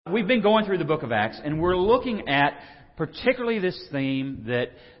We've been going through the book of Acts, and we're looking at particularly this theme that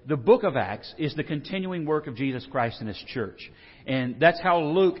the book of Acts is the continuing work of Jesus Christ in His church. And that's how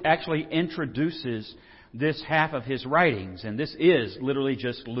Luke actually introduces this half of his writings. And this is literally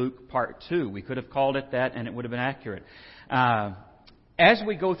just Luke part 2. We could have called it that, and it would have been accurate. As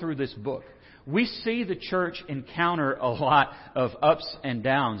we go through this book, we see the church encounter a lot of ups and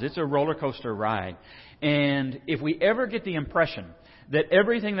downs. It's a roller coaster ride. And if we ever get the impression that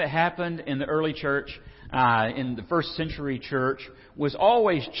everything that happened in the early church, in the first century church, was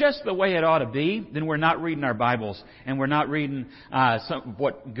always just the way it ought to be, then we're not reading our Bibles, and we're not reading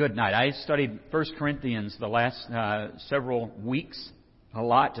good night. I studied 1 Corinthians the last several weeks, a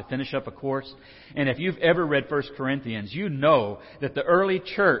lot, to finish up a course. And if you've ever read 1 Corinthians, you know that the early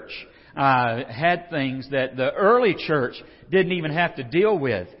church had things that the early church didn't even have to deal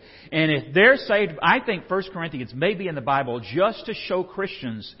with. And if they're saved, I think 1 Corinthians may be in the Bible just to show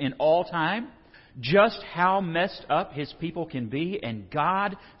Christians in all time just how messed up His people can be, and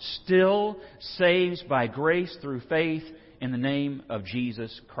God still saves by grace through faith in the name of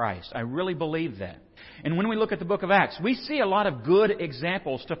Jesus Christ. I really believe that. And when we look at the book of Acts, we see a lot of good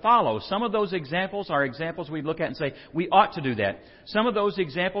examples to follow. Some of those examples are examples we look at and say, we ought to do that. Some of those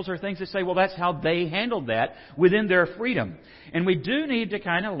examples are things that say, well, that's how they handled that within their freedom. And we do need to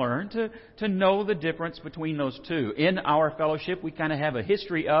kind of learn to know the difference between those two. In our fellowship, we kind of have a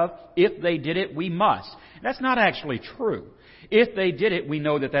history of, if they did it, we must. That's not actually true. If they did it, we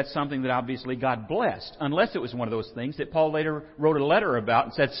know that that's something that obviously God blessed, unless it was one of those things that Paul later wrote a letter about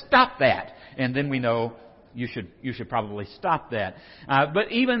and said, stop that. And then we know you should probably stop that.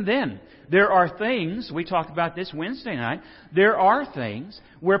 But even then, there are things, we talked about this Wednesday night, there are things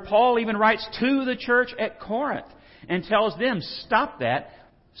where Paul even writes to the church at Corinth and tells them, stop that.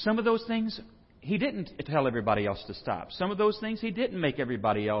 Some of those things he didn't tell everybody else to stop. Some of those things he didn't make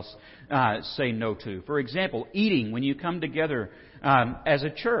everybody else say no to. For example, eating when you come together as a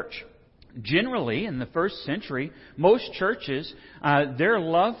church. Generally, in the first century, most churches, their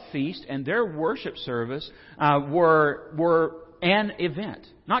love feast and their worship service were an event.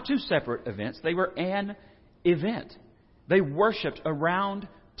 Not two separate events. They were an event. They worshipped around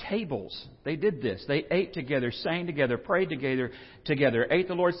tables. They did this. They ate together, sang together, prayed together, ate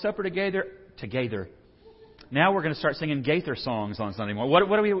the Lord's Supper together. Now we're going to start singing Gaither songs on Sunday morning.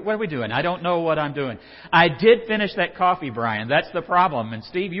 What are we doing? I don't know what I'm doing. I did finish that coffee, Brian. That's the problem. And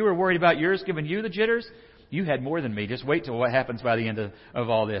Steve, you were worried about yours giving you the jitters. You had more than me. Just wait till what happens by the end of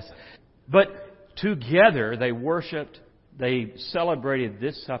all this. But together they worshipped, they celebrated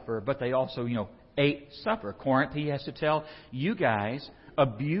this supper, but they also, ate supper. Corinth, he has to tell, you guys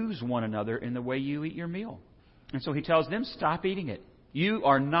abuse one another in the way you eat your meal. And so he tells them, stop eating it. You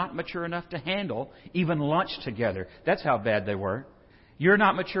are not mature enough to handle even lunch together. That's how bad they were. You're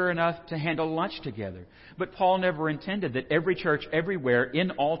not mature enough to handle lunch together. But Paul never intended that every church everywhere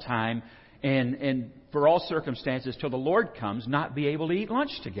in all time and for all circumstances till the Lord comes not be able to eat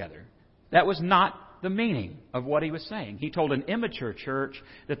lunch together. That was not the meaning of what he was saying. He told an immature church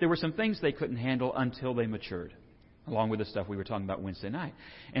that there were some things they couldn't handle until they matured, along with the stuff we were talking about Wednesday night.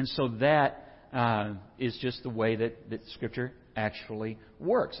 And so that is just the way that Scripture actually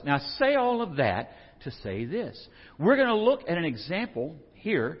works. Now, say all of that to say this. We're going to look at an example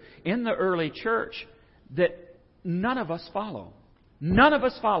here in the early church that none of us follow. None of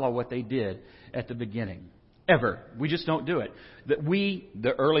us follow what they did at the beginning. Ever. We just don't do it. That we,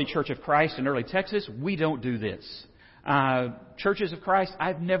 the early Church of Christ in early Texas, we don't do this. Churches of Christ,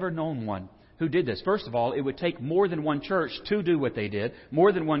 I've never known one who did this. First of all, it would take more than one church to do what they did,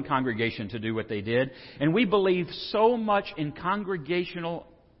 more than one congregation to do what they did. And we believe so much in congregational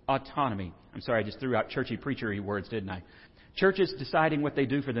autonomy. I'm sorry, I just threw out churchy preachery words, didn't I? Churches deciding what they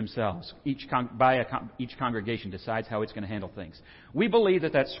do for themselves. Each congregation decides how it's going to handle things. We believe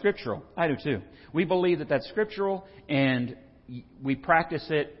that that's scriptural. I do too. We believe that that's scriptural, and we practice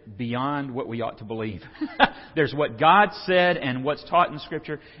it beyond what we ought to believe. There's what God said and what's taught in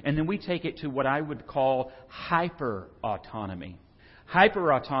Scripture, and then we take it to what I would call hyper-autonomy.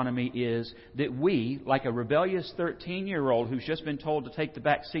 Hyper-autonomy is that we, like a rebellious 13-year-old who's just been told to take the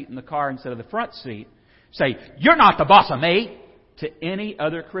back seat in the car instead of the front seat, say, you're not the boss of me, to any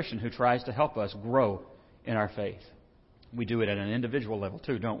other Christian who tries to help us grow in our faith. We do it at an individual level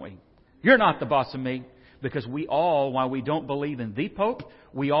too, don't we? You're not the boss of me. Because we all, while we don't believe in the Pope,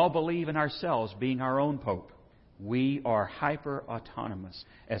 we all believe in ourselves being our own Pope. We are hyper-autonomous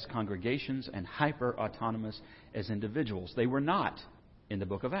as congregations and hyper-autonomous as individuals. They were not in the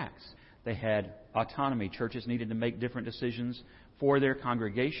book of Acts. They had autonomy. Churches needed to make different decisions for their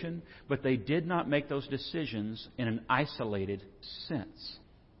congregation, but they did not make those decisions in an isolated sense.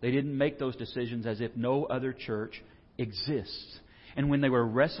 They didn't make those decisions as if no other church exists. And when they were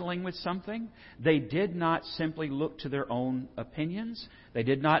wrestling with something, they did not simply look to their own opinions. They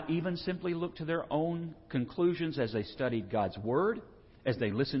did not even simply look to their own conclusions as they studied God's Word, as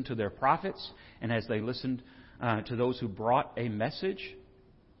they listened to their prophets, and as they listened to those who brought a message.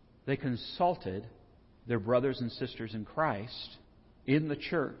 They consulted their brothers and sisters in Christ in the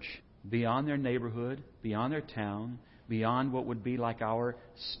church, beyond their neighborhood, beyond their town, beyond what would be like our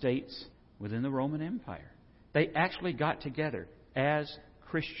states within the Roman Empire. They actually got together as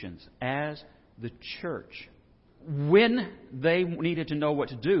Christians, as the church. When they needed to know what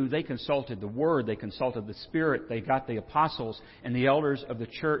to do, they consulted the Word, they consulted the Spirit, they got the apostles and the elders of the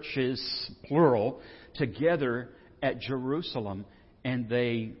churches, plural, together at Jerusalem, and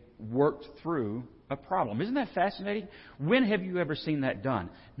they worked through a problem. Isn't that fascinating? When have you ever seen that done?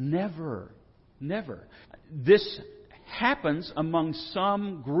 Never. Never. This happens among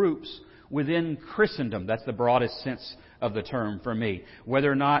some groups within Christendom. That's the broadest sense of the term for me.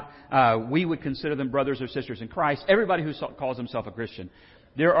 Whether or not we would consider them brothers or sisters in Christ, everybody who calls himself a Christian,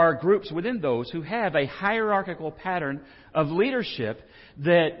 there are groups within those who have a hierarchical pattern of leadership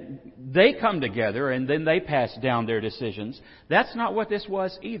that they come together and then they pass down their decisions. That's not what this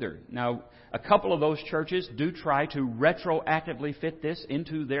was either. Now, a couple of those churches do try to retroactively fit this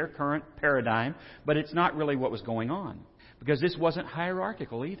into their current paradigm, but it's not really what was going on, because this wasn't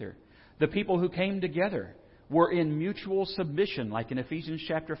hierarchical either. The people who came together were in mutual submission, like in Ephesians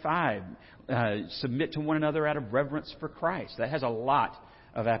chapter 5. Submit to one another out of reverence for Christ. That has a lot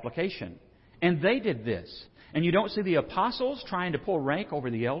of application. And they did this. And you don't see the apostles trying to pull rank over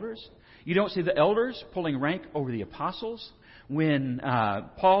the elders. You don't see the elders pulling rank over the apostles. When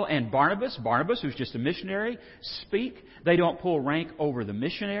Paul and Barnabas, who's just a missionary, speak, they don't pull rank over the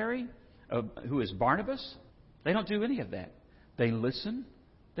missionary, who is Barnabas. They don't do any of that. They listen,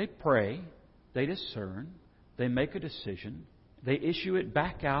 they pray, they discern, they make a decision, they issue it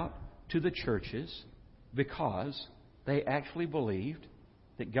back out to the churches because they actually believed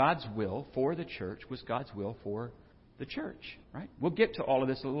that God's will for the church was God's will for the church. Right? We'll get to all of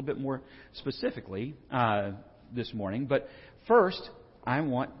this a little bit more specifically this morning, but first, I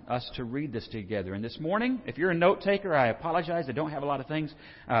want us to read this together. And this morning, if you're a note taker, I apologize. I don't have a lot of things,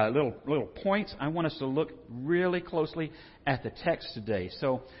 little points. I want us to look really closely at the text today.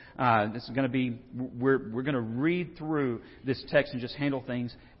 So this is going to be, we're going to read through this text and just handle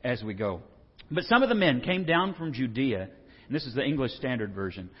things as we go. But some of the men came down from Judea, and this is the English Standard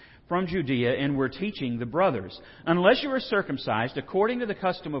Version, from Judea, and were teaching the brothers, unless you are circumcised according to the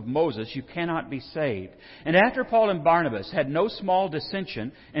custom of Moses, you cannot be saved. And after Paul and Barnabas had no small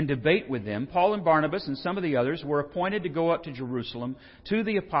dissension and debate with them, Paul and Barnabas and some of the others were appointed to go up to Jerusalem to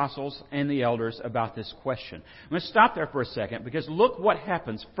the apostles and the elders about this question. I'm going to stop there for a second, because look what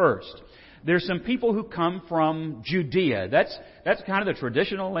happens first. There's some people who come from Judea. That's kind of the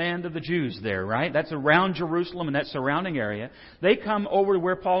traditional land of the Jews there, right? That's around Jerusalem and that surrounding area. They come over to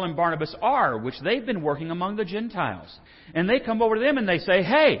where Paul and Barnabas are, which they've been working among the Gentiles. And they come over to them and they say,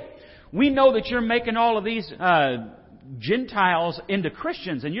 hey, we know that you're making all of these Gentiles into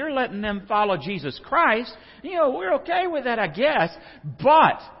Christians and you're letting them follow Jesus Christ. You know, we're okay with that, I guess.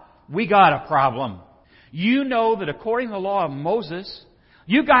 But we got a problem. You know that according to the law of Moses,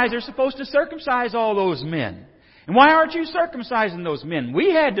 you guys are supposed to circumcise all those men. And why aren't you circumcising those men?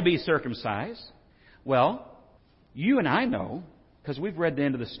 We had to be circumcised. Well, you and I know, because we've read the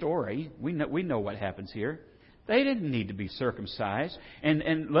end of the story. We know what happens here. They didn't need to be circumcised.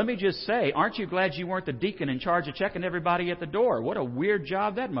 And let me just say, aren't you glad you weren't the deacon in charge of checking everybody at the door? What a weird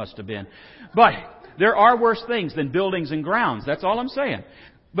job that must have been. But there are worse things than buildings and grounds. That's all I'm saying.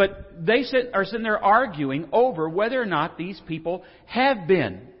 But they are sitting there arguing over whether or not these people have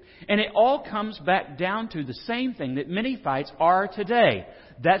been. And it all comes back down to the same thing that many fights are today.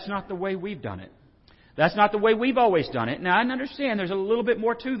 That's not the way we've done it. That's not the way we've always done it. Now, I understand there's a little bit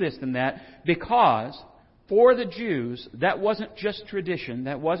more to this than that, because for the Jews, that wasn't just tradition.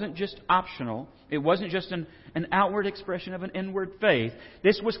 That wasn't just optional. It wasn't just an outward expression of an inward faith.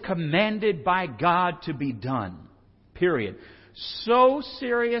 This was commanded by God to be done. Period. So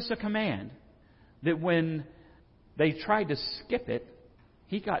serious a command that when they tried to skip it,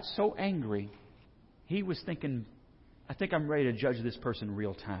 he got so angry, he was thinking, I think I'm ready to judge this person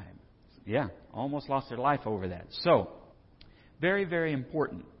real time. Yeah, almost lost their life over that. So, very, very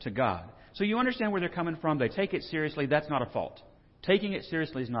important to God. So you understand where they're coming from. They take it seriously. That's not a fault. Taking it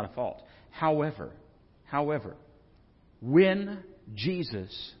seriously is not a fault. However, when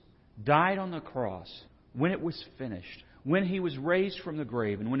Jesus died on the cross, when it was finished, when He was raised from the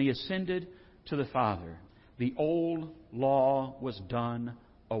grave, and when He ascended to the Father, the old law was done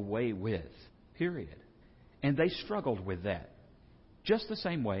away with. Period. And they struggled with that. Just the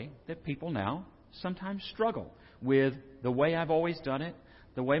same way that people now sometimes struggle with the way I've always done it,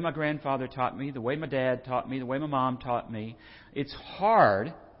 the way my grandfather taught me, the way my dad taught me, the way my mom taught me. It's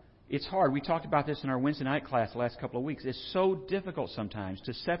hard. It's hard. We talked about this in our Wednesday night class the last couple of weeks. It's so difficult sometimes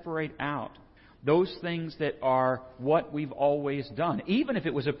to separate out those things that are what we've always done, even if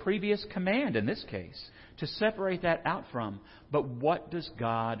it was a previous command in this case, to separate that out from. But what does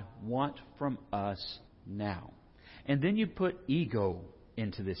God want from us now? And then you put ego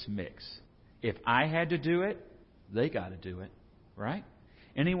into this mix. If I had to do it, they got to do it, right?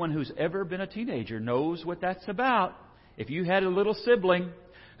 Anyone who's ever been a teenager knows what that's about. If you had a little sibling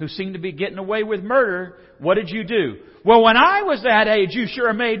who seemed to be getting away with murder, what did you do? Well, when I was that age, you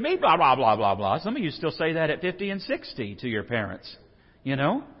sure made me blah, blah, blah, blah, blah. Some of you still say that at 50 and 60 to your parents. You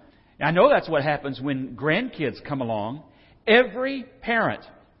know? I know that's what happens when grandkids come along. Every parent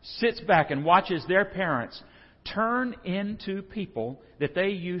sits back and watches their parents turn into people that they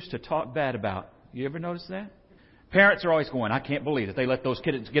used to talk bad about. You ever notice that? Parents are always going, I can't believe that they let those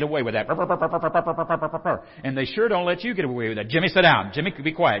kids get away with that. And they sure don't let you get away with that. Jimmy, sit down. Jimmy,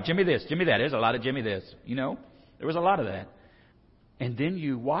 be quiet. Jimmy this, Jimmy that. There's a lot of Jimmy this. You know, there was a lot of that. And then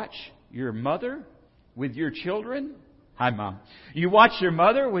you watch your mother with your children. Hi, Mom. You watch your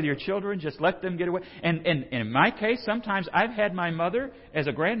mother with your children, just let them get away. And in my case, sometimes I've had my mother, as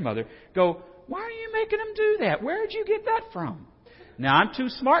a grandmother, go, why are you making them do that? Where did you get that from? Now, I'm too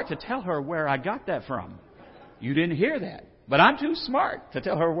smart to tell her where I got that from. You didn't hear that. But I'm too smart to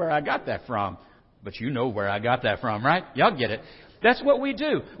tell her where I got that from. But you know where I got that from, right? Y'all get it. That's what we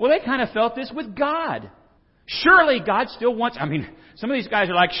do. Well, they kind of felt this with God. Surely God still wants... some of these guys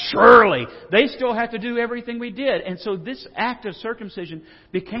are like, surely. They still have to do everything we did. And so this act of circumcision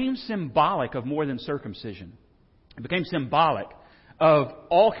became symbolic of more than circumcision. It became symbolic of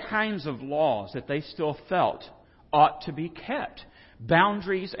all kinds of laws that they still felt ought to be kept.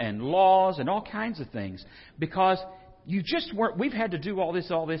 Boundaries and laws and all kinds of things. Because you just weren't... We've had to do all this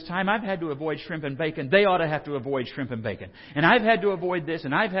time. I've had to avoid shrimp and bacon. They ought to have to avoid shrimp and bacon. And I've had to avoid this,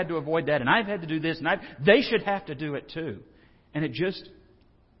 and I've had to avoid that, and I've had to do this, and they should have to do it too. And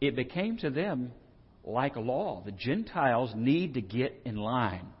it became to them like a law. The Gentiles need to get in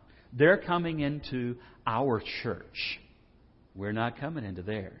line. They're coming into our church. We're not coming into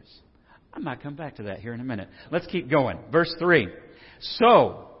theirs. I might come back to that here in a minute. Let's keep going. Verse 3.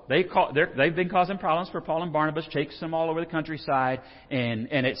 So, they've been causing problems for Paul and Barnabas, chasing them all over the countryside. And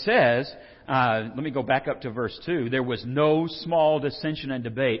it says, let me go back up to verse 2. There was no small dissension and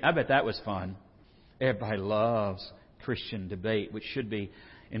debate. I bet that was fun. Everybody loves Christian debate, which should be,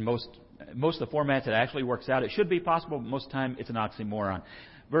 in most of the formats it actually works out. It should be possible, but most of the time it's an oxymoron.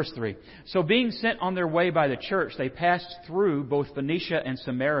 Verse 3. So being sent on their way by the church, they passed through both Phoenicia and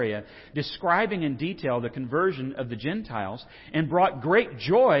Samaria, describing in detail the conversion of the Gentiles, and brought great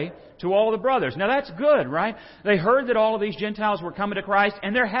joy to all the brothers. Now that's good, right? They heard that all of these Gentiles were coming to Christ,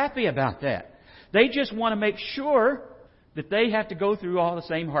 and they're happy about that. They just want to make sure that they have to go through all the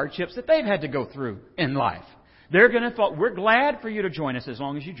same hardships that they've had to go through in life. We're glad for you to join us as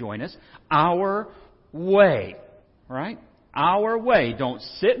long as you join us. Our way, right? Our way. Don't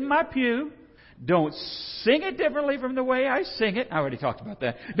sit in my pew. Don't sing it differently from the way I sing it. I already talked about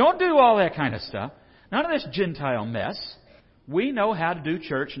that. Don't do all that kind of stuff. None of this Gentile mess. We know how to do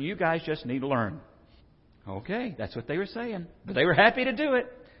church, and you guys just need to learn. Okay, that's what they were saying. But they were happy to do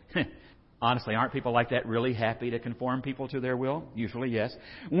it. Honestly, aren't people like that really happy to conform people to their will? Usually, yes.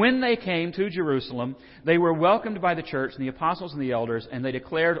 When they came to Jerusalem, they were welcomed by the church and the apostles and the elders, and they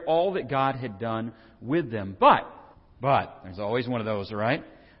declared all that God had done with them. But, there's always one of those, right?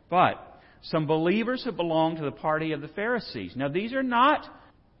 But, some believers have belonged to the party of the Pharisees. Now, these are not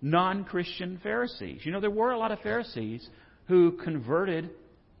non-Christian Pharisees. You know, there were a lot of Pharisees who converted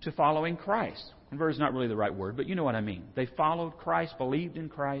to following Christ. Convert is not really the right word, but you know what I mean. They followed Christ, believed in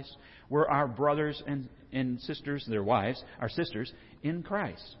Christ, were our brothers and sisters, their wives, our sisters, in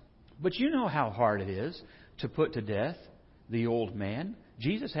Christ. But you know how hard it is to put to death the old man.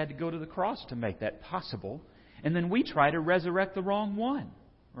 Jesus had to go to the cross to make that possible. And then we try to resurrect the wrong one,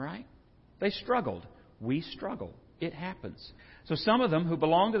 right? They struggled. We struggle. It happens. So some of them who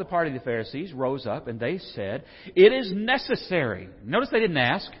belonged to the party of the Pharisees rose up and they said, it is necessary. Notice they didn't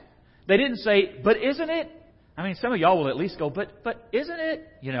ask. They didn't say, but isn't it? I mean, some of y'all will at least go, but isn't it?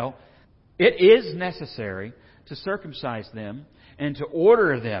 You know, it is necessary to circumcise them and to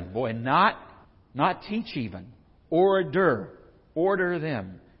order them. Boy, not teach even. Order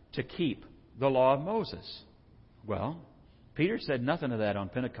them to keep the law of Moses. Well, Peter said nothing of that on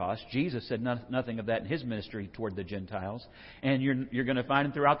Pentecost. Jesus said nothing of that in His ministry toward the Gentiles. And you're going to find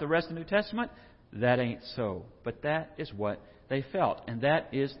it throughout the rest of the New Testament. That ain't so. But that is what they felt. And that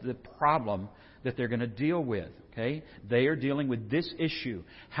is the problem that they're going to deal with. Okay? They are dealing with this issue.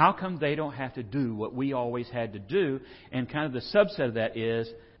 How come they don't have to do what we always had to do? And kind of the subset of that is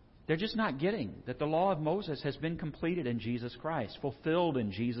they're just not getting that the law of Moses has been completed in Jesus Christ, fulfilled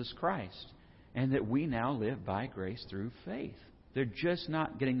in Jesus Christ, and that we now live by grace through faith. They're just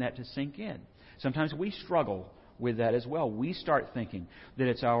not getting that to sink in. Sometimes we struggle with that as well. We start thinking that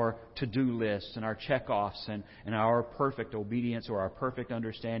it's our to-do lists and our check-offs and our perfect obedience or our perfect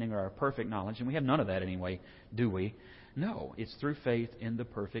understanding or our perfect knowledge. And we have none of that anyway, do we? No, it's through faith in the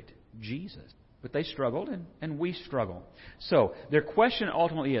perfect Jesus. But they struggled and we struggle. So their question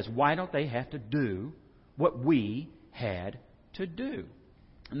ultimately is, why don't they have to do what we had to do?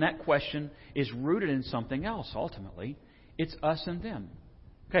 And that question is rooted in something else ultimately. It's us and them.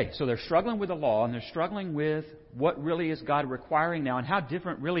 Okay, so they're struggling with the law, and they're struggling with what really is God requiring now, and how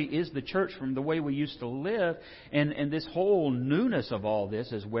different really is the church from the way we used to live. And this whole newness of all this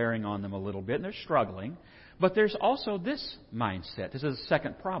is wearing on them a little bit, and they're struggling. But there's also this mindset. This is the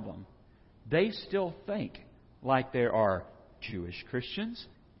second problem. They still think like there are Jewish Christians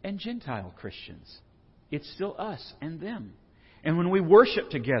and Gentile Christians. It's still us and them. And when we worship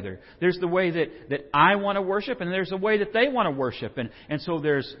together, there's the way that I want to worship, and there's the way that they want to worship. And so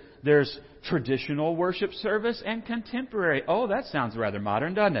there's traditional worship service and contemporary. Oh, that sounds rather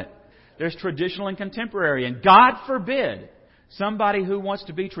modern, doesn't it? There's traditional and contemporary. And God forbid somebody who wants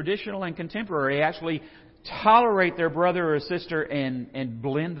to be traditional and contemporary actually tolerate their brother or sister and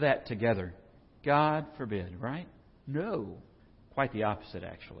blend that together. God forbid, right? No. Quite the opposite,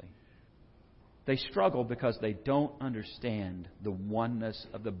 actually. They struggle because they don't understand the oneness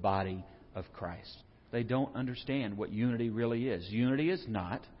of the body of Christ. They don't understand what unity really is. Unity is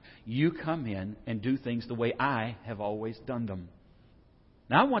not, you come in and do things the way I have always done them.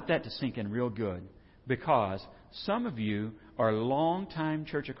 Now, I want that to sink in real good, because some of you are long-time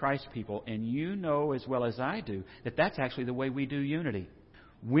Church of Christ people, and you know as well as I do that that's actually the way we do unity.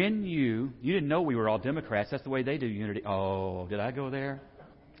 When you didn't know we were all Democrats, that's the way they do unity. Oh, did I go there?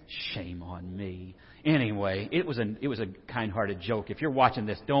 Shame on me. Anyway, it was a kind-hearted joke. If you're watching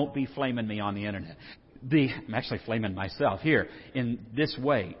this, don't be flaming me on the internet. I'm actually flaming myself here. In this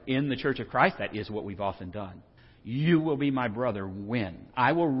way, in the Church of Christ, that is what we've often done. You will be my brother when.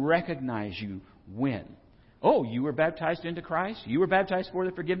 I will recognize you when. Oh, you were baptized into Christ? You were baptized for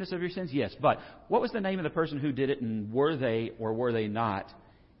the forgiveness of your sins? Yes. But what was the name of the person who did it, and were they or were they not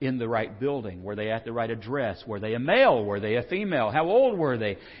in the right building? Were they at the right address? Were they a male? Were they a female? How old were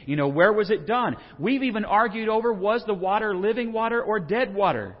they? Where was it done? We've even argued over, was the water living water or dead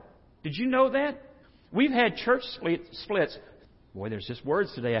water? Did you know that? We've had church splits. Boy, there's just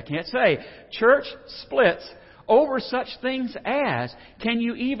words today I can't say. Church splits over such things as, can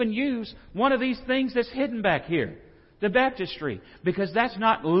you even use one of these things that's hidden back here? The baptistry. Because that's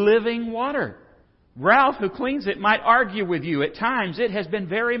not living water. Ralph, who cleans it, might argue with you. At times, it has been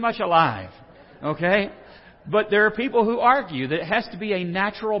very much alive. Okay? But there are people who argue that it has to be a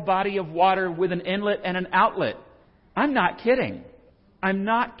natural body of water with an inlet and an outlet. I'm not kidding. I'm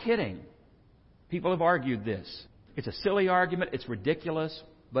not kidding. People have argued this. It's a silly argument. It's ridiculous,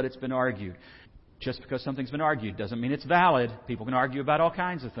 but it's been argued. Just because something's been argued doesn't mean it's valid. People can argue about all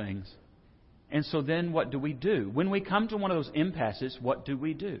kinds of things. And so then what do we do? When we come to one of those impasses, what do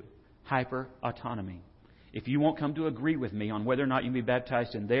we do? Hyper-autonomy. If you won't come to agree with me on whether or not you can be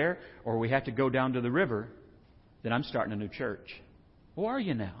baptized in there, or we have to go down to the river, then I'm starting a new church. Who are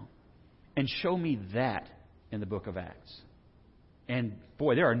you now? And show me that in the book of Acts. And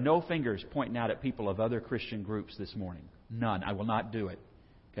boy, there are no fingers pointing out at people of other Christian groups this morning. None. I will not do it.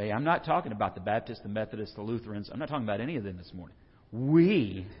 Okay, I'm not talking about the Baptists, the Methodists, the Lutherans. I'm not talking about any of them this morning.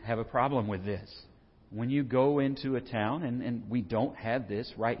 We have a problem with this. When you go into a town, and we don't have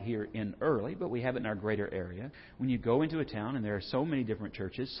this right here in Early, but we have it in our greater area. When you go into a town and there are so many different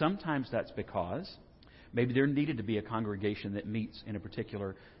churches, sometimes that's because maybe there needed to be a congregation that meets in a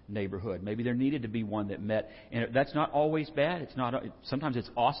particular neighborhood. Maybe there needed to be one that met. And that's not always bad. Sometimes it's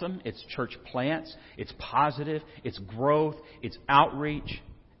awesome. It's church plants. It's positive. It's growth. It's outreach.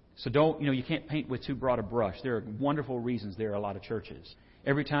 So you can't paint with too broad a brush. There are wonderful reasons there are a lot of churches.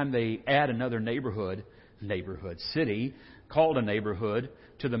 Every time they add another city, called a neighborhood,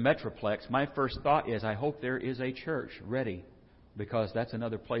 to the Metroplex, my first thought is, I hope there is a church ready. Because that's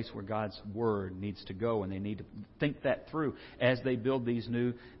another place where God's Word needs to go, and they need to think that through as they build these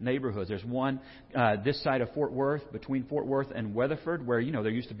new neighborhoods. There's one this side of Fort Worth, between Fort Worth and Weatherford, where, there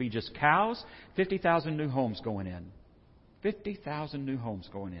used to be just cows, 50,000 new homes going in. 50,000 new homes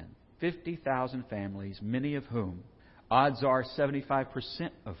going in. 50,000 families, many of whom, odds are 75%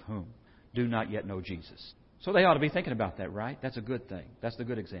 of whom, do not yet know Jesus. So they ought to be thinking about that, right? That's a good thing. That's the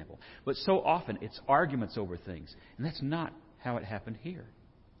good example. But so often it's arguments over things. And that's not how it happened here.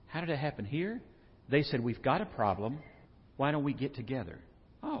 How did it happen here? They said, we've got a problem. Why don't we get together?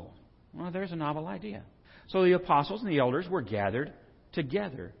 Oh, well, there's a novel idea. So the apostles and the elders were gathered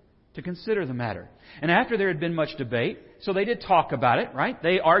together to consider the matter. And after there had been much debate, so they did talk about it, right?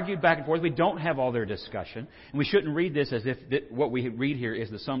 They argued back and forth. We don't have all their discussion. And we shouldn't read this as if what we read here is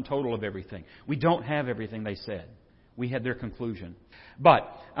the sum total of everything. We don't have everything they said. We had their conclusion.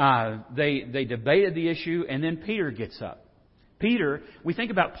 But they debated the issue, and then Peter gets up. Peter, we think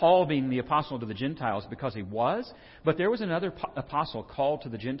about Paul being the apostle to the Gentiles because he was, but there was another apostle called to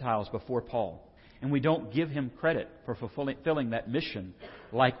the Gentiles before Paul. And we don't give him credit for fulfilling that mission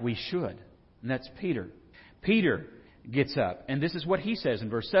like we should. And that's Peter. Peter gets up, and this is what he says in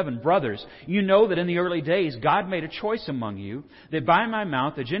verse 7. Brothers, you know that in the early days God made a choice among you, that by my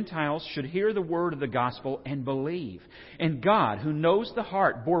mouth the Gentiles should hear the word of the gospel and believe. And God, who knows the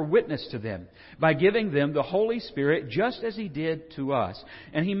heart, bore witness to them by giving them the Holy Spirit just as He did to us.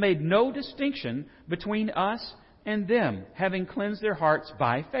 And He made no distinction between us and them, having cleansed their hearts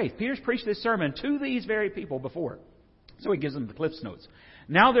by faith. Peter's preached this sermon to these very people before. So he gives them the Cliff's Notes.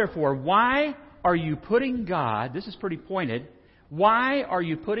 Now therefore, why are you putting God, this is pretty pointed, why are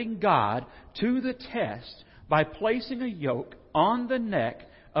you putting God to the test by placing a yoke on the neck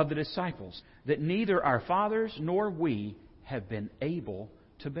of the disciples that neither our fathers nor we have been able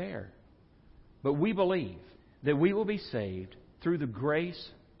to bear? But we believe that we will be saved through the grace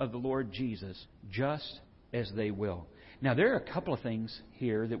of the Lord Jesus, just as they will. Now, there are a couple of things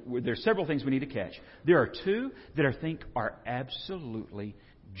here. There are several things we need to catch. There are two that I think are absolutely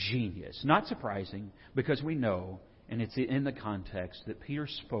genius. Not surprising, because we know, and it's in the context, that Peter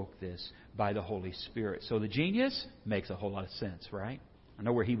spoke this by the Holy Spirit. So the genius makes a whole lot of sense, right? I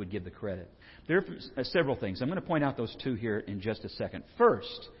know where he would give the credit. There are several things. I'm going to point out those two here in just a second.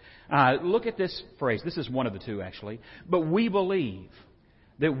 First, look at this phrase. This is one of the two, actually. But we believe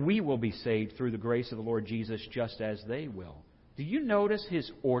that we will be saved through the grace of the Lord Jesus, just as they will. Do you notice his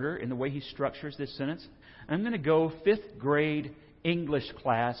order in the way he structures this sentence? I'm going to go 5th grade English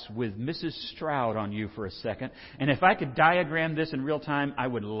class with Mrs. Stroud on you for a second. And if I could diagram this in real time, I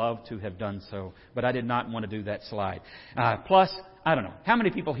would love to have done so. But I did not want to do that slide. Plus, I don't know. How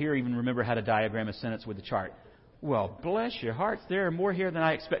many people here even remember how to diagram a sentence with a chart? Well, bless your hearts. There are more here than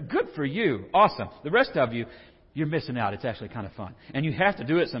I expect. Good for you. Awesome. The rest of you, you're missing out. It's actually kind of fun. And you have to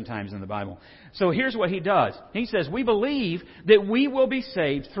do it sometimes in the Bible. So here's what he does. He says, we believe that we will be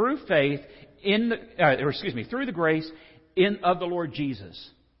saved through faith through the grace of the Lord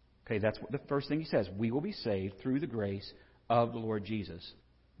Jesus. Okay, that's what the first thing he says. We will be saved through the grace of the Lord Jesus.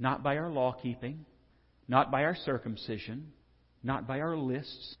 Not by our law keeping, not by our circumcision, not by our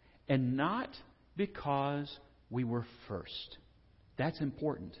lists, and not because we were first. That's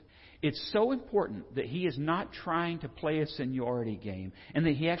important. It's so important that he is not trying to play a seniority game, and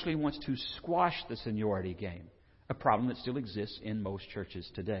that he actually wants to squash the seniority game, a problem that still exists in most churches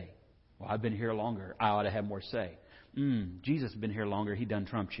today. Well, I've been here longer. I ought to have more say. Jesus has been here longer. He done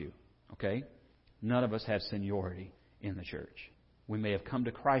trumped you. Okay? None of us have seniority in the church. We may have come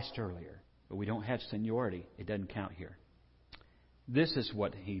to Christ earlier, but we don't have seniority. It doesn't count here. This is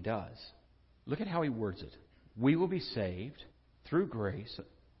what he does. Look at how he words it. We will be saved through grace,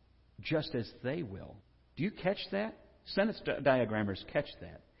 just as they will. Do you catch that? Sentence diagrammers catch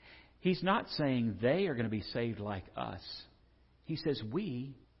that. He's not saying they are going to be saved like us. He says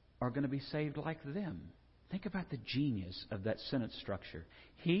we are going to be saved like them. Think about the genius of that sentence structure.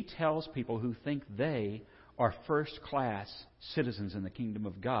 He tells people who think they are first-class citizens in the kingdom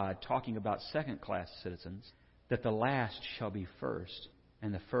of God, talking about second-class citizens, that the last shall be first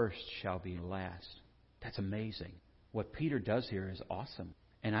and the first shall be last. That's amazing. What Peter does here is awesome.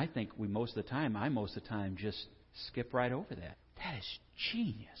 And I think I most of the time just skip right over that. That is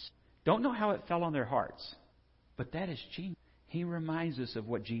genius. Don't know how it fell on their hearts, but that is genius. He reminds us of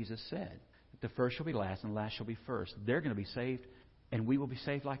what Jesus said. That the first shall be last and the last shall be first. They're going to be saved, and we will be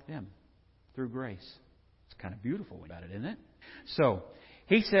saved like them through grace. It's kind of beautiful about it, isn't it? So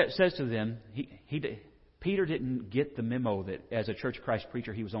he says to them, Peter didn't get the memo that as a Church of Christ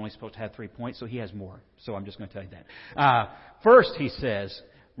preacher, he was only supposed to have 3 points, so he has more. So I'm just going to tell you that. First, he says,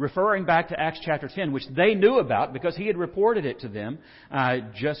 referring back to Acts chapter 10, which they knew about because he had reported it to them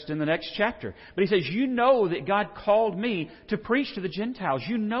just in the next chapter. But he says, you know that God called me to preach to the Gentiles.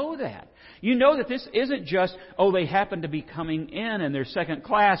 You know that. You know that this isn't just, they happen to be coming in and they're second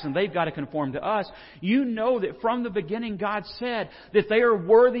class and they've got to conform to us. You know that from the beginning God said that they are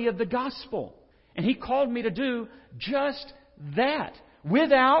worthy of the gospel. And He called me to do just that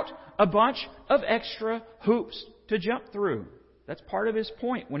without a bunch of extra hoops to jump through. That's part of his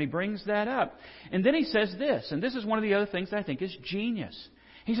point when he brings that up. And then he says this, and this is one of the other things that I think is genius.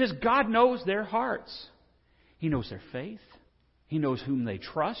 He says, God knows their hearts. He knows their faith. He knows whom they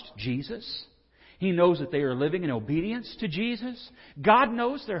trust, Jesus. He knows that they are living in obedience to Jesus. God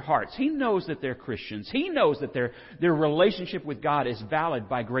knows their hearts. He knows that they're Christians. He knows that their relationship with God is valid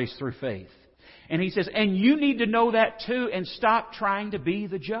by grace through faith. And he says, and you need to know that too and stop trying to be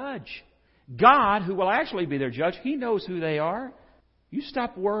the judge. God, who will actually be their judge, He knows who they are. You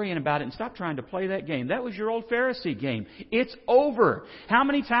stop worrying about it and stop trying to play that game. That was your old Pharisee game. It's over. How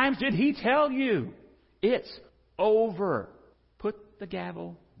many times did He tell you? It's over. Put the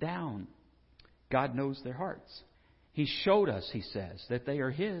gavel down. God knows their hearts. He showed us, He says, that they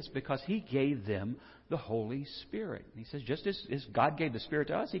are His because He gave them the Holy Spirit. He says, just as God gave the Spirit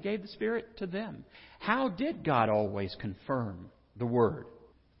to us, He gave the Spirit to them. How did God always confirm the Word?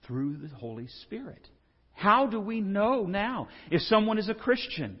 Through the Holy Spirit. How do we know now if someone is a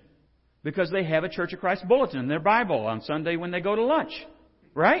Christian? Because they have a Church of Christ bulletin in their Bible on Sunday when they go to lunch.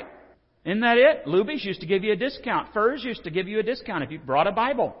 Right? Isn't that it? Luby's used to give you a discount. Furs used to give you a discount if you brought a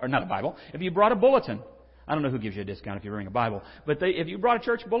Bible. Or not a Bible. If you brought a bulletin. I don't know who gives you a discount if you bring a Bible. But if you brought a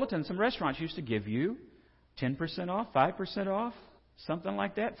church bulletin, some restaurants used to give you 10% off, 5% off, something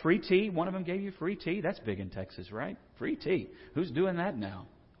like that. Free tea. One of them gave you free tea. That's big in Texas, right? Free tea. Who's doing that now?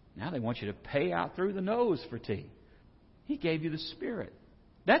 Now they want you to pay out through the nose for tea. He gave you the Spirit.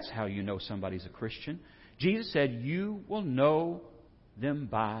 That's how you know somebody's a Christian. Jesus said, you will know them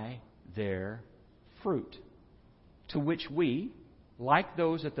by their fruit. To which we, like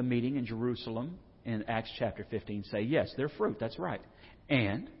those at the meeting in Jerusalem in Acts chapter 15, say, yes, they're fruit. That's right.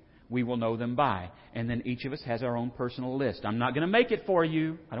 And we will know them by. And then each of us has our own personal list. I'm not going to make it for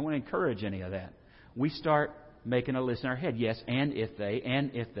you. I don't want to encourage any of that. We start making a list in our head. Yes, and if they,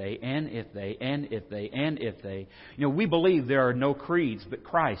 and if they, and if they, and if they, and if they. You know, we believe there are no creeds but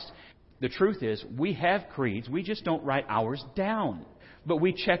Christ. The truth is, we have creeds. We just don't write ours down. But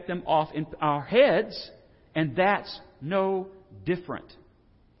we check them off in our heads, and that's no different.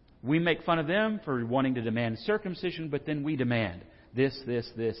 We make fun of them for wanting to demand circumcision, but then we demand this,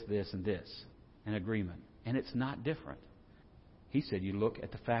 and this. An agreement. And it's not different. He said you look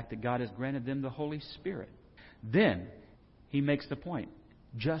at the fact that God has granted them the Holy Spirit. Then he makes the point,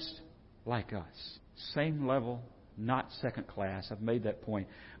 just like us. Same level, not second class. I've made that point,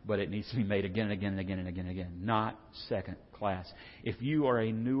 but it needs to be made again and again and again and again and again. Not second class. If you are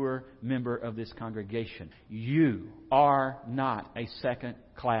a newer member of this congregation, you are not a second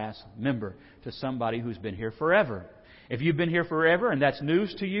class member to somebody who's been here forever. If you've been here forever and that's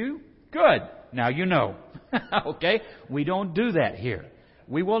news to you, good. Now you know. Okay? We don't do that here.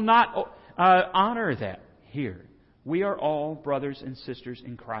 We will not honor that here. We are all brothers and sisters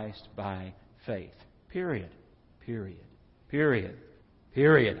in Christ by faith. Period. Period. Period.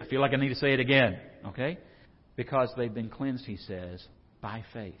 Period. I feel like I need to say it again. Okay? Because they've been cleansed, he says, by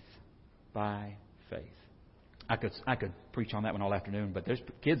faith. By faith. I could preach on that one all afternoon, but there's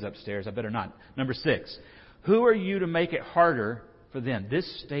kids upstairs. I better not. Number 6. Who are you to make it harder for them?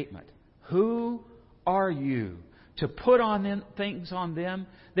 This statement. Who are you to put on them things on them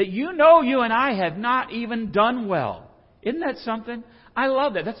that you know you and I have not even done well? Isn't that something? I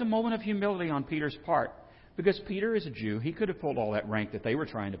love that. That's a moment of humility on Peter's part. Because Peter is a Jew. He could have pulled all that rank that they were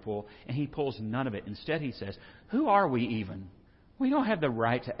trying to pull, and he pulls none of it. Instead, he says, who are we even? We don't have the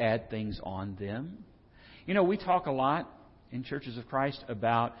right to add things on them. You know, we talk a lot in Churches of Christ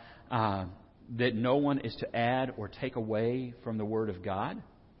about that no one is to add or take away from the Word of God.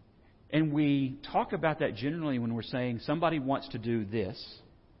 And we talk about that generally when we're saying somebody wants to do this,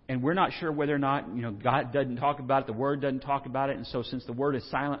 and we're not sure whether or not, God doesn't talk about it, the Word doesn't talk about it, and so since the Word is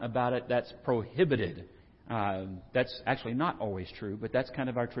silent about it, that's prohibited. That's actually not always true, but that's kind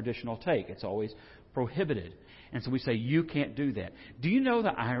of our traditional take. It's always prohibited. And so we say, you can't do that. Do you know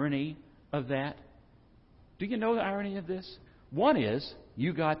the irony of that? Do you know the irony of this? One is,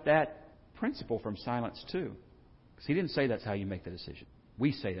 you got that principle from silence too. Because he didn't say that's how you make the decision.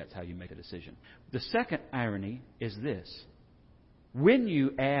 We say that's how you make a decision. The second irony is this. When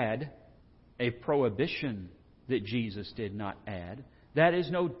you add a prohibition that Jesus did not add, that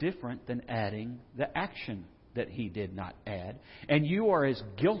is no different than adding the action that He did not add. And you are as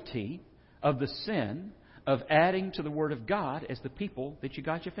guilty of the sin of adding to the Word of God as the people that you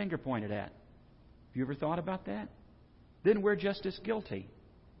got your finger pointed at. Have you ever thought about that? Then we're just as guilty.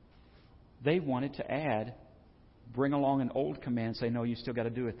 They wanted to add, bring along an old command, say, no, you still got to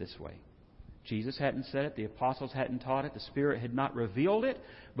do it this way. Jesus hadn't said it. The apostles hadn't taught it. The Spirit had not revealed it.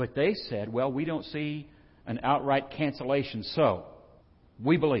 But they said, well, we don't see an outright cancellation, so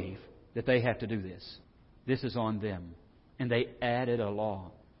we believe that they have to do this. This is on them. And they added a law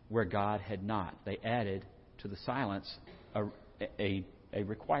where God had not. They added to the silence a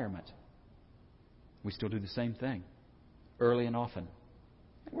requirement. We still do the same thing, early and often.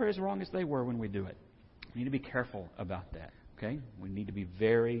 We're as wrong as they were when we do it. We need to be careful about that. Okay? We need to be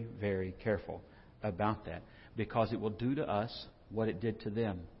very, very careful about that, because it will do to us what it did to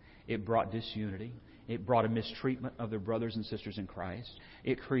them. It brought disunity. It brought a mistreatment of their brothers and sisters in Christ.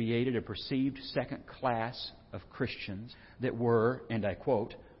 It created a perceived second class of Christians that were, and I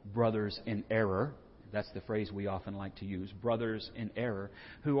quote, brothers in error. That's the phrase we often like to use. Brothers in error,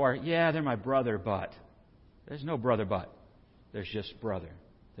 who are, yeah, they're my brother, but. There's no brother but. There's just brother.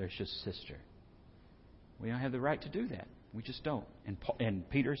 There's just sister. We don't have the right to do that. We just don't. And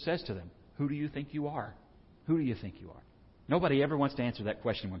Peter says to them, who do you think you are? Who do you think you are? Nobody ever wants to answer that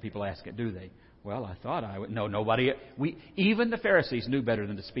question when people ask it, do they? Well, I thought I would. No, nobody. Even the Pharisees knew better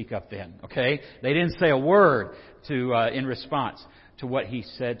than to speak up then. Okay? They didn't say a word in response to what he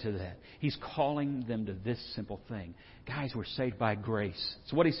said to that. He's calling them to this simple thing. Guys, we're saved by grace.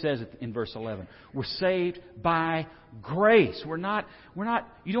 It's what he says in verse 11. We're saved by grace. We're not,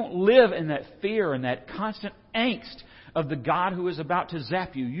 you don't live in that fear and that constant angst of the God who is about to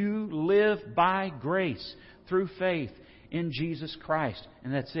zap you. You live by grace through faith in Jesus Christ.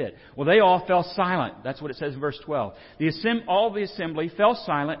 And that's it. Well, they all fell silent. That's what it says in verse 12. All the assembly fell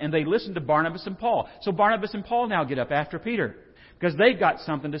silent, and they listened to Barnabas and Paul. So Barnabas and Paul now get up after Peter, because they've got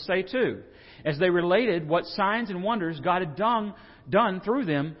something to say too, as they related what signs and wonders God had done through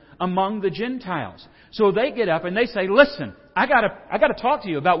them among the Gentiles. So they get up and they say, listen, I gotta talk to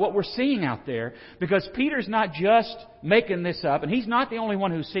you about what we're seeing out there, because Peter's not just making this up, and he's not the only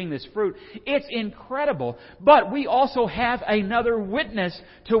one who's seeing this fruit. It's incredible. But we also have another witness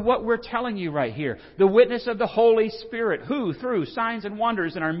to what we're telling you right here. The witness of the Holy Spirit, who, through signs and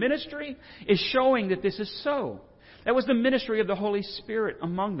wonders in our ministry, is showing that this is so. That was the ministry of the Holy Spirit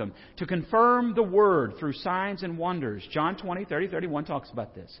among them, to confirm the Word through signs and wonders. John 20, 30, 31 talks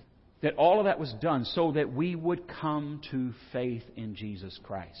about this. That all of that was done so that we would come to faith in Jesus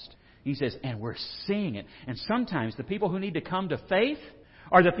Christ. He says, and we're seeing it. And sometimes the people who need to come to faith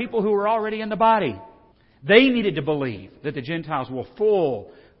are the people who are already in the body. They needed to believe that the Gentiles were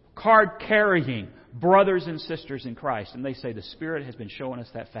full, card-carrying brothers and sisters in Christ. And they say the Spirit has been showing us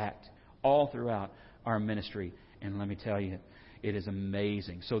that fact all throughout our ministry. And let me tell you, it is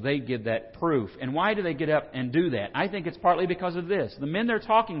amazing. So they give that proof. And why do they get up and do that? I think it's partly because of this. The men they're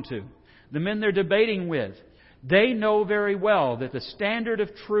talking to, the men they're debating with, they know very well that the standard of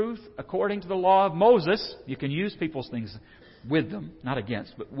truth, according to the law of Moses, you can use people's things with them, not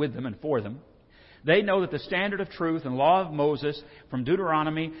against, but with them and for them. They know that the standard of truth and law of Moses from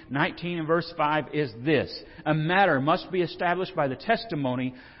Deuteronomy 19 and verse 5 is this. A matter must be established by the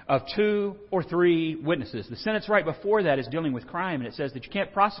testimony of 2 or 3 witnesses. The sentence right before that is dealing with crime, and it says that you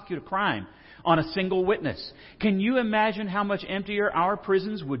can't prosecute a crime on a single witness. Can you imagine how much emptier our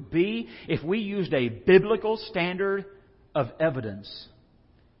prisons would be if we used a biblical standard of evidence?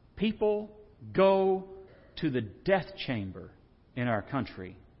 People go to the death chamber in our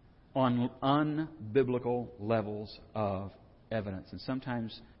country on unbiblical levels of evidence. And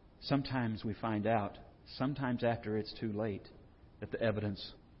sometimes we find out, sometimes after it's too late, that the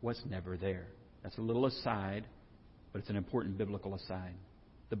evidence was never there. That's a little aside, but it's an important biblical aside.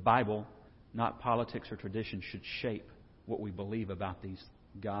 The Bible, not politics or tradition, should shape what we believe about these.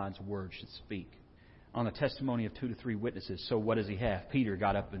 God's Word should speak. On the testimony of 2 to 3 witnesses. So what does he have? Peter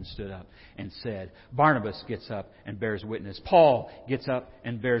got up and stood up and said. Barnabas gets up and bears witness. Paul gets up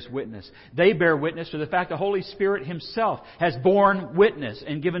and bears witness. They bear witness to the fact the Holy Spirit Himself has borne witness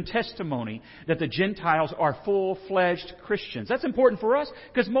and given testimony that the Gentiles are full-fledged Christians. That's important for us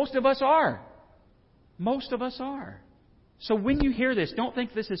because most of us are. Most of us are. So when you hear this, don't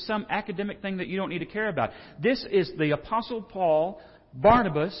think this is some academic thing that you don't need to care about. This is the Apostle Paul,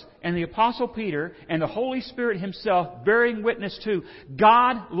 Barnabas, and the Apostle Peter, and the Holy Spirit Himself bearing witness to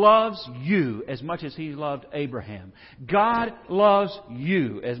God loves you as much as He loved Abraham. God loves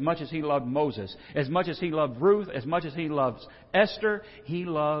you as much as He loved Moses, as much as He loved Ruth, as much as He loves Esther. He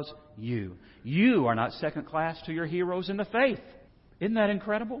loves you. You are not second class to your heroes in the faith. Isn't that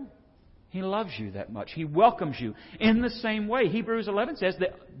incredible? He loves you that much. He welcomes you in the same way. Hebrews 11 says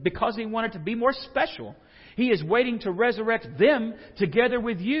that because He wanted to be more special, He is waiting to resurrect them together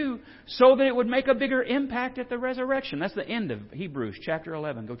with you so that it would make a bigger impact at the resurrection. That's the end of Hebrews chapter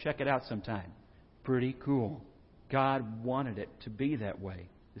 11. Go check it out sometime. Pretty cool. God wanted it to be that way.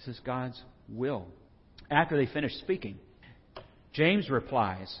 This is God's will. After they finish speaking, James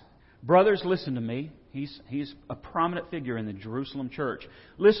replies, "Brothers, listen to me." He's a prominent figure in the Jerusalem church.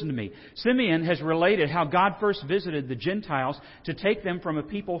 Listen to me. Simeon has related how God first visited the Gentiles to take them from a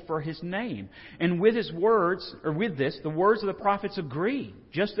people for His name. And with his words, or with this, the words of the prophets agree,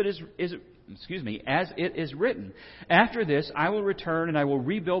 just as it is written. After this, I will return and I will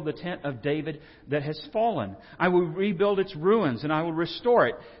rebuild the tent of David that has fallen. I will rebuild its ruins and I will restore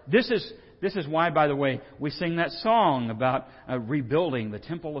it. This is why, by the way, we sing that song about rebuilding the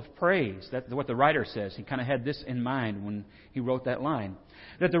temple of praise. That's what the writer says. He kind of had this in mind when he wrote that line.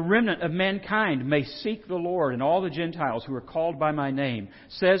 That the remnant of mankind may seek the Lord, and all the Gentiles who are called by my name,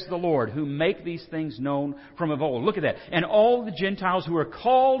 says the Lord, who make these things known from of old. Look at that. And all the Gentiles who are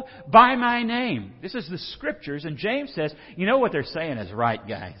called by my name. This is the Scriptures, and James says, you know what they're saying is right,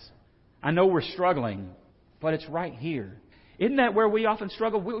 guys. I know we're struggling, but it's right here. Isn't that where we often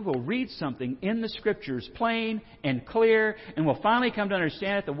struggle? We will read something in the Scriptures plain and clear, and we'll finally come to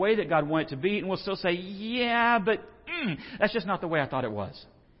understand it the way that God wanted it to be, and we'll still say, yeah, but that's just not the way I thought it was.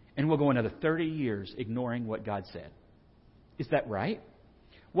 And we'll go another 30 years ignoring what God said. Is that right?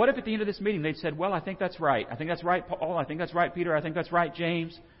 What if at the end of this meeting they'd said, well, I think that's right. I think that's right, Paul. I think that's right, Peter. I think that's right,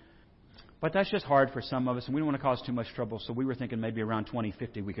 James. But that's just hard for some of us, and we don't want to cause too much trouble, so we were thinking maybe around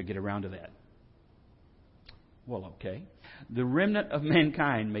 2050 we could get around to that. Well, okay. The remnant of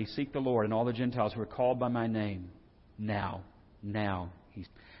mankind may seek the Lord, and all the Gentiles who are called by my name. Now.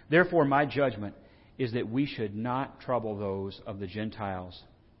 Therefore, my judgment is that we should not trouble those of the Gentiles.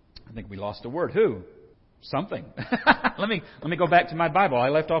 I think we lost a word. Who? Something. Let me go back to my Bible. I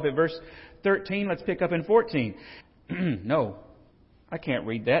left off at verse 13. Let's pick up in 14. No, I can't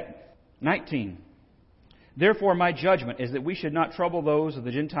read that. 19. Therefore, my judgment is that we should not trouble those of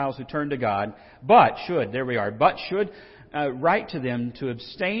the Gentiles who turn to God, but should write to them to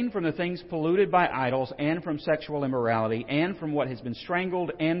abstain from the things polluted by idols, and from sexual immorality, and from what has been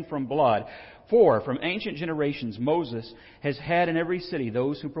strangled, and from blood. For from ancient generations Moses has had in every city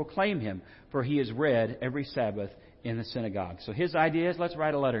those who proclaim Him, for he is read every Sabbath in the synagogue. So his idea is, let's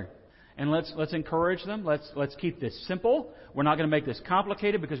write a letter. And let's encourage them. Let's keep this simple. We're not going to make this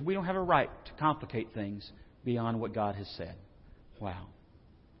complicated, because we don't have a right to complicate things beyond what God has said. Wow.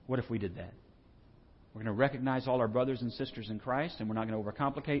 What if we did that? We're going to recognize all our brothers and sisters in Christ, and we're not going to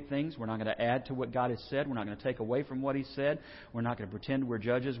overcomplicate things. We're not going to add to what God has said. We're not going to take away from what He said. We're not going to pretend we're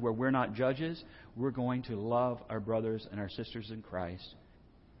judges where we're not judges. We're going to love our brothers and our sisters in Christ,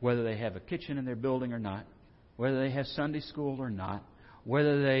 whether they have a kitchen in their building or not, whether they have Sunday school or not,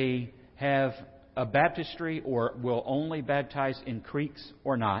 whether they have a baptistry or will only baptize in creeks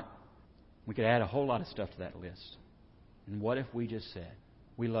or not. We could add a whole lot of stuff to that list. And what if we just said,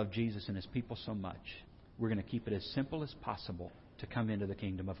 we love Jesus and His people so much, we're going to keep it as simple as possible to come into the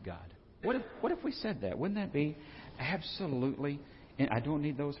kingdom of God? What if we said that? Wouldn't that be absolutely... And I don't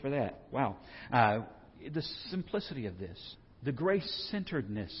need those for that. Wow. The simplicity of this, the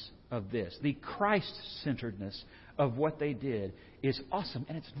grace-centeredness of this, the Christ-centeredness of what they did is awesome.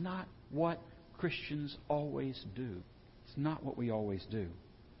 And it's not what Christians always do. It's not what we always do.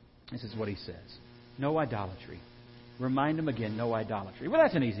 This is what he says. No idolatry. Remind them again, no idolatry. Well,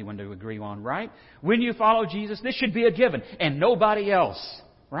 that's an easy one to agree on, right? When you follow Jesus, this should be a given, and nobody else,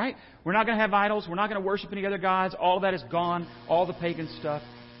 right? We're not going to have idols. We're not going to worship any other gods. All of that is gone. All the pagan stuff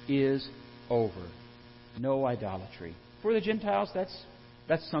is over. No idolatry. For the Gentiles,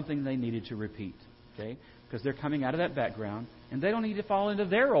 that's something they needed to repeat, okay? Because they're coming out of that background, and they don't need to fall into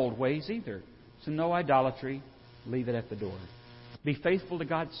their old ways either. So no idolatry. Leave it at the door. Be faithful to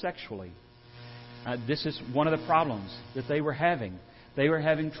God sexually. This is one of the problems that they were having. They were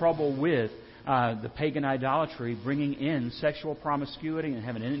having trouble with the pagan idolatry, bringing in sexual promiscuity and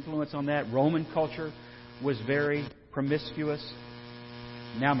having an influence on that. Roman culture was very promiscuous.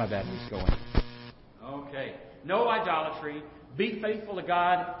 Now my battery's going. Okay. No idolatry. Be faithful to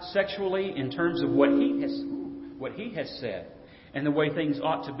God sexually in terms of what He has said and the way things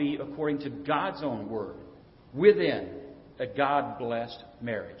ought to be according to God's own Word within a God-blessed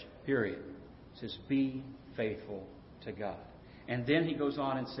marriage. Period. It says, be faithful to God. And then he goes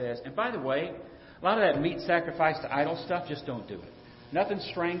on and says, and by the way, a lot of that meat sacrifice to idol stuff, just don't do it. Nothing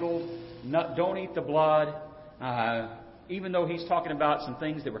strangled. Don't eat the blood. Even though he's talking about some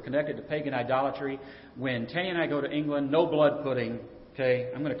things that were connected to pagan idolatry, when Tanya and I go to England, no blood pudding. Okay?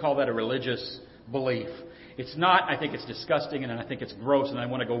 I'm going to call that a religious belief. It's not. I think it's disgusting and I think it's gross and I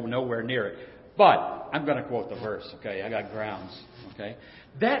want to go nowhere near it. But I'm going to quote the verse. Okay? I got grounds. Okay?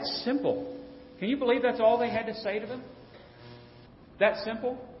 That's simple. Can you believe that's all they had to say to them? That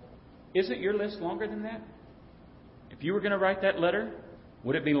simple? Isn't your list longer than that? If you were going to write that letter,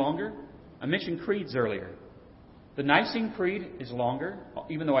 would it be longer? I mentioned creeds earlier. The Nicene Creed is longer,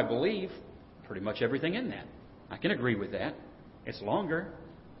 even though I believe pretty much everything in that. I can agree with that. It's longer.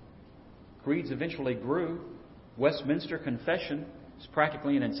 Creeds eventually grew. Westminster Confession is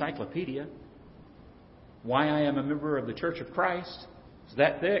practically an encyclopedia. Why I am a member of the Church of Christ is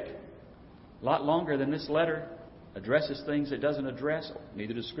that thick. A lot longer than this letter. Addresses things it doesn't address.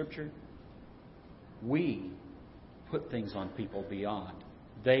 Neither does Scripture. We put things on people beyond.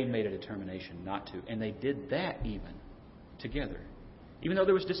 They made a determination not to. And they did that even together. Even though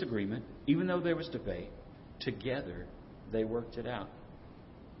there was disagreement, even though there was debate, together they worked it out.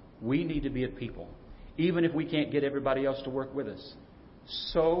 We need to be a people, even if we can't get everybody else to work with us,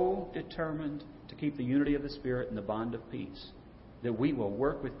 so determined to keep the unity of the Spirit and the bond of peace that we will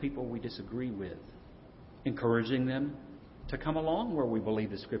work with people we disagree with, encouraging them to come along where we believe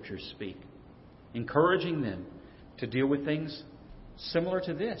the Scriptures speak, encouraging them to deal with things similar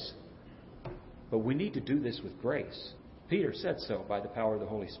to this. But we need to do this with grace. Peter said so by the power of the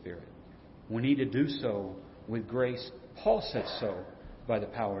Holy Spirit. We need to do so with grace. Paul said so by the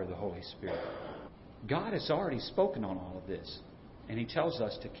power of the Holy Spirit. God has already spoken on all of this. And He tells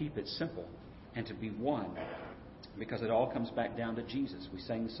us to keep it simple and to be one. Because it all comes back down to Jesus. We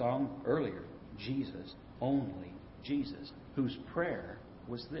sang the song earlier. Jesus, only Jesus. Whose prayer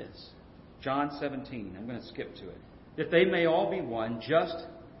was this. John 17. I'm going to skip to it. That they may all be one, just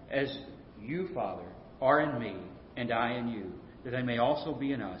as you, Father, are in me, and I in you. That they may also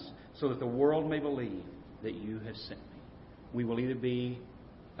be in us, so that the world may believe that you have sent me. We will either be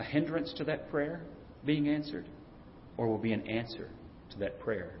a hindrance to that prayer being answered, or will be an answer to that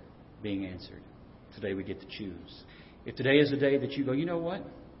prayer being answered. Today we get to choose. If today is a day that you go, you know what?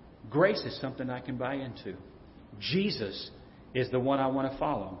 Grace is something I can buy into. Jesus is the one I want to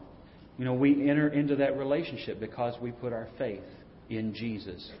follow. You know, we enter into that relationship because we put our faith in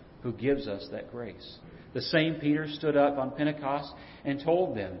Jesus, who gives us that grace. The same Peter stood up on Pentecost and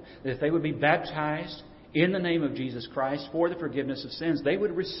told them that if they would be baptized in the name of Jesus Christ for the forgiveness of sins, they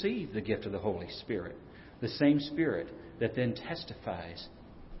would receive the gift of the Holy Spirit. The same Spirit that then testifies,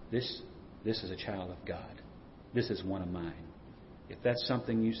 this is a child of God. This is one of mine. If that's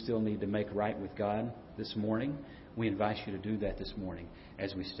something you still need to make right with God this morning, we invite you to do that this morning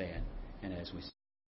as we stand and as we sing.